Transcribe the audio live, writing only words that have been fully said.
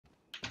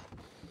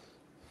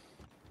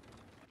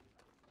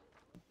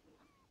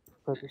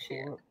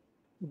54.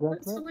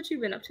 So what you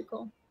been up to,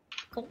 Cole?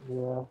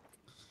 Yeah.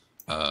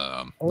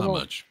 Not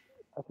much.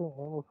 I think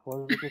Amos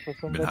was looking for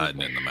somebody. Been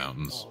hiding in the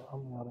mountains. Oh,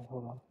 I'm yawning.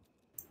 Hold on.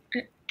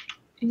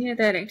 Yeah,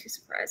 that ain't too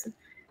surprising.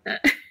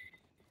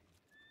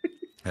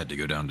 Had to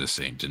go down to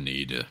Saint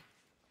Denis to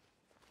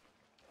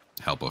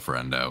help a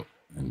friend out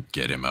and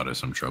get him out of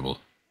some trouble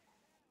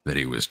that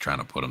he was trying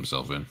to put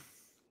himself in.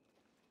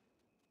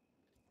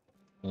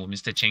 Well,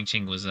 Mr. Chang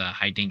Chang was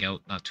hiding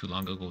out not too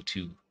long ago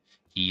too.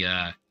 He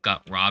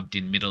got robbed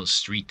in middle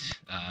street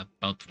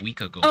about a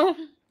week ago. Oh,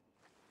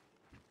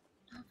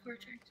 poor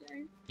Chang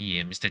Chang.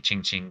 Yeah, Mr.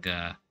 Chang Chang.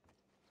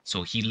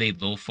 So he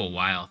laid low for a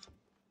while.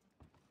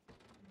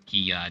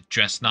 He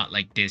dressed not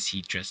like this.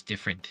 He dressed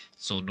different,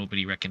 so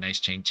nobody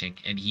recognized Chang Chang.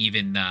 And he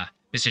even,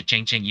 Mr.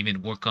 Chang Chang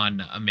even work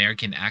on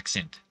American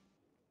accent.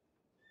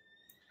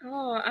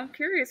 Oh, I'm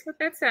curious what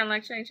that sound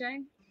like, Chang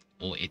Chang.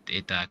 Oh,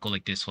 it go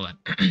like this. Hold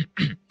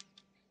on.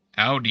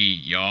 Howdy,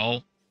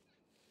 y'all.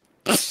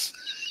 I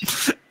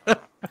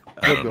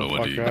don't know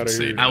what you even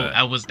say.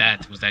 How was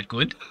that? Was that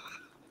good?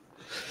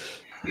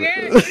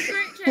 Yeah, it's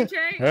great, Chang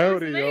Chang.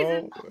 Howdy,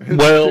 y'all.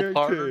 Well,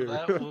 partner,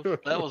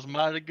 that was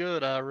mighty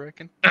good, I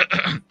reckon.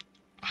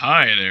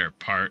 Hi there,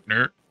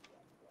 partner.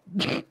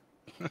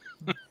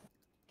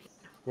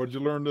 Where'd you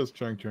learn this,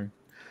 Chang Chang?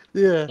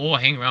 Yeah. Oh,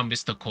 hang around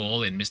Mr.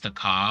 Cole and Mr.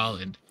 Carl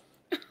and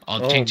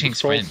all Chang Chang's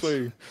friends.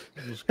 Say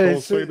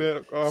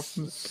that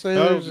often. Say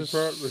there's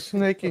a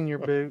snake in your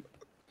boot.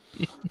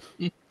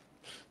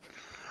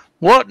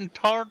 What in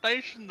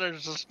tarnation?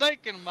 There's a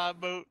snake in my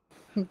boot.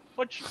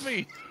 What you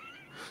mean?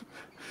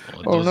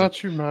 Oh,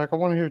 not you, Mike. I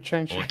want to hear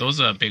Chang Chang. Oh,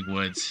 those are big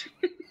words.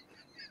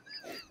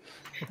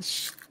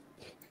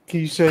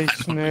 Can you say I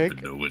snake? don't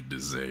even know what to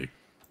say.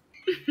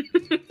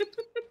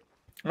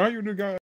 Are you the guy?